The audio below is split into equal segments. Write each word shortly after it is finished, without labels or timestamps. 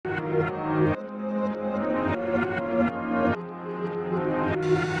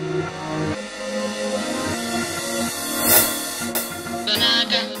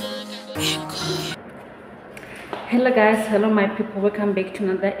Hello guys, hello my people, welcome back to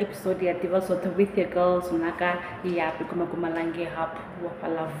another episode ya Divasoto with your girls Naka yapi kumakumalange hapu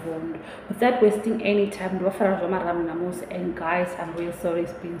wapalavond. Without wasting any time, and guys, I'm really sorry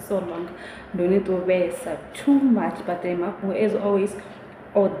it's been so long. Don't need to waste too much, but as always,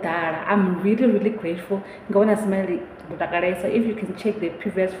 Odara. I'm really grateful. Gonna smell it. So if you can check the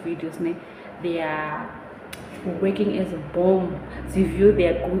previous videos, they are working as a bomb. The view they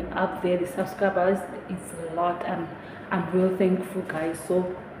are going up there, the subscribers it's a lot. I'm real thankful guys,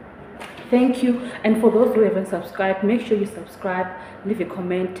 so thank you. And for those who haven't subscribed, make sure you subscribe, leave a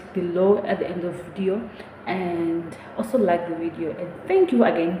comment below at the end of the video, and also like the video. And thank you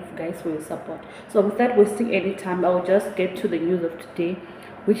again guys for your support. So without wasting any time, I'll just get to the news of today,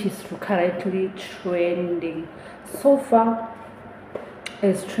 which is currently trending. So far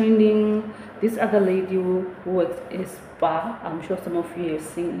is trending this other lady who works in Spar. I'm sure some of you have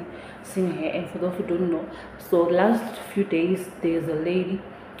seen her. And for those who don't know, so last few days there's a lady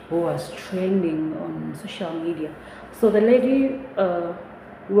who was trending on social media. So the lady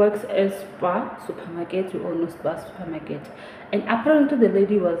works at Spar supermarket. You all know Spar supermarket, and apparently the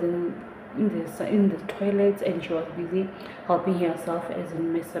lady was in the toilets, and she was busy helping herself as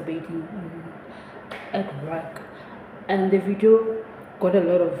in masturbating at work. And the video got a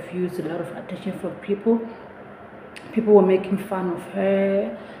lot of views, a lot of attention from people. People were making fun of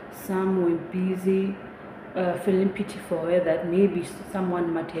her. Some were busy feeling pity for her, that maybe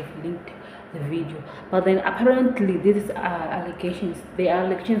someone might have linked the video. But then apparently this is allegations. There are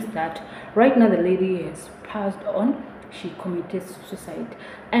allegations that right now the lady has passed on. She committed suicide.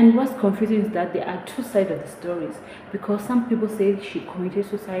 And what's confusing is that there are two sides of the stories, because some people say she committed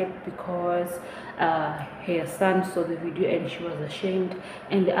suicide because her son saw the video and she was ashamed,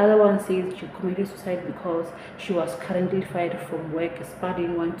 and the other one says she committed suicide because she was currently fired from work. Spar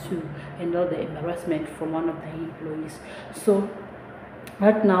didn't want to handle the embarrassment from one of the employees. So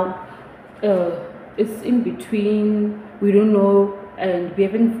right now it's in between. We don't know, and we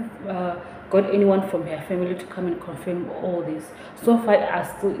haven't got anyone from her family to come and confirm all this. So far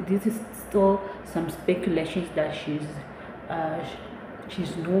this is still some speculations that she's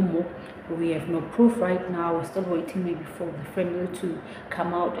normal. We have no proof right now. We're still waiting maybe for the family to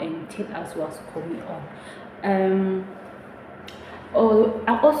come out and tell us what's going on.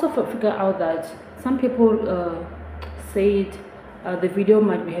 I also figured out that some people said the video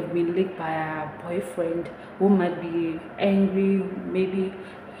might have been leaked by a boyfriend who might be angry. Maybe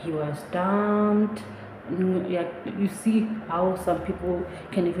he was dumped. Yeah, you see how some people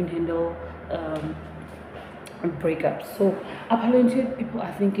can even handle breakup. So apparently people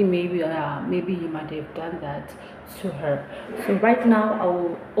are thinking maybe he might have done that to her. So right now I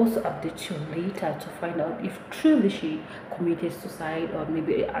will also update you later to find out if truly she committed suicide, or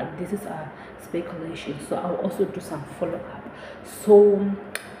maybe this is a speculation. So I'll also do some follow-up. So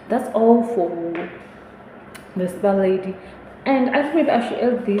that's all for the Spar lady. And I think I should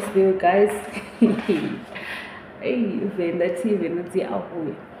end this video guys.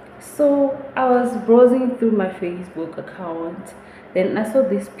 So I was browsing through my Facebook account, then I saw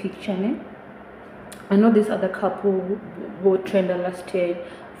this picture. I know this other couple who trended last year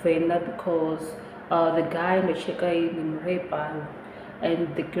because the guy and the chick in rape,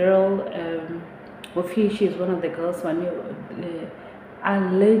 and the girl she's one of the girls when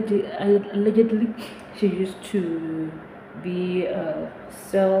allegedly she used to be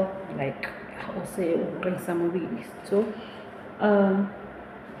sell, like how say, bring some movies. So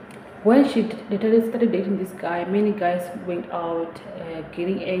when she started dating this guy, many guys went out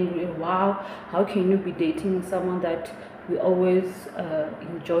getting angry. Wow, how can you be dating someone that we always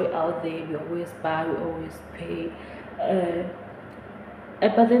enjoy out there, we always buy, we always pay?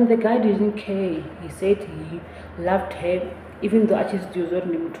 But then the guy didn't care. He said he loved her, even though I just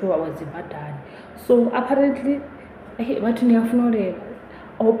was bad. So apparently the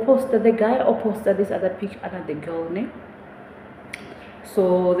guy posted this other picture under the girl,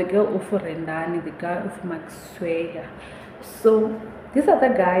 so the girl offered Rendani, the guy of Maxwell. So this other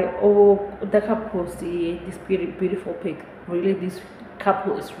guy, the couple, see this beautiful pic. Really, this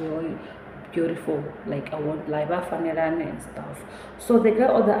couple is really beautiful. Like I want live and stuff. So the guy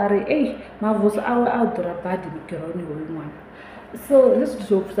or the RA, Mavuso out bad Migeroni one. So let's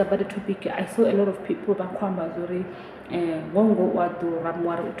talk about the topic. I saw a lot of people wongo watu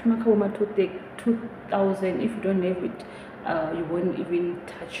ramwari utumaka woma to take 2,000. If you don't have it, you won't even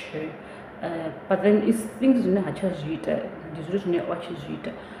touch her. But then it's things you know how charge it.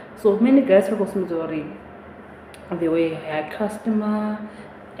 So many guys have also they were her customer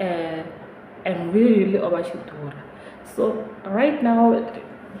and really over. So right now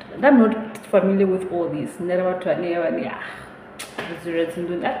I'm not familiar with all this. Never to never resurrect and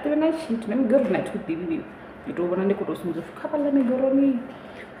do that. When I shit, I'm good night with baby. You don't want to go to some couple of Migeroni.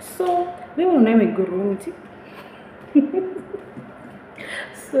 So we will name Migeroni.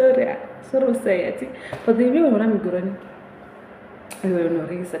 Sorry, say it. But the real one I'm Migeroni. I will not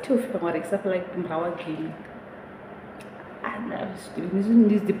raise a two from what except like Mrawa game. And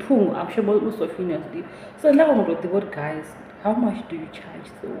this the pool. I'm sure most of you know. So now I'm with the word guys. How much do you charge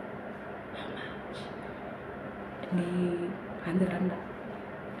though? How much? 100,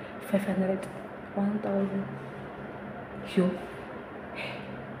 500, 1,000. Yo.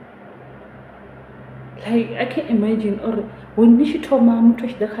 Like I can't imagine. Or when you told mom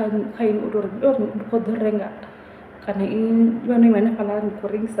touch the kind or the renga. Can I in when I went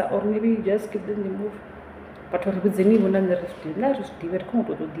or maybe you just give them the move. But what was anyone on the rest of the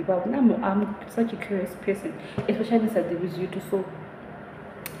I'm such a curious person, especially as they was you to so.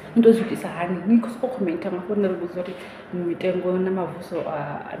 Those who decide, Nico's comment, I'm going to go na Mavuso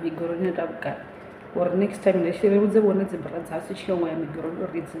a Migeroni or next time they share with the one of the brands has to show where Migeroni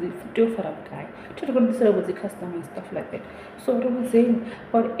or it's the two for a guy to go to sell with the customer and stuff like that. So I was saying,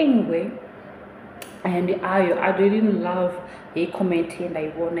 but anyway. And I didn't love a comment and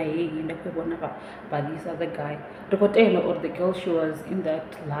I wanna by this other guy. The or the girl she was in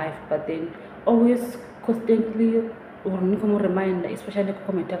that life, but then always constantly or remind, especially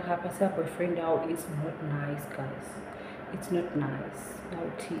comment her boyfriend out is not nice, guys. It's not nice.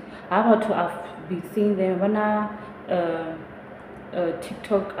 Naughty. I about to have been seeing them when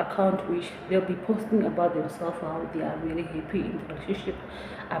TikTok account which they'll be posting about themselves how they are really happy in the relationship.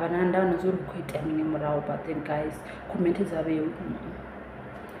 But then guys, commenters are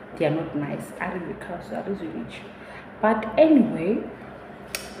they are not nice. I really because I really rich. But anyway,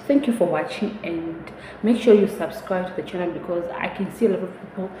 thank you for watching and make sure you subscribe to the channel because I can see a lot of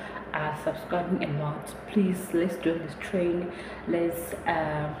people are subscribing a lot. Please, let's join this train. Let's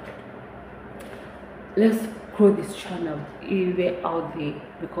grow this channel even out there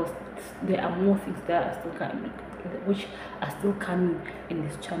because there are more things that are still coming, which are still coming in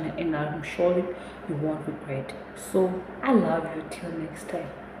this channel, and I'm sure you won't regret. So I love you till next time.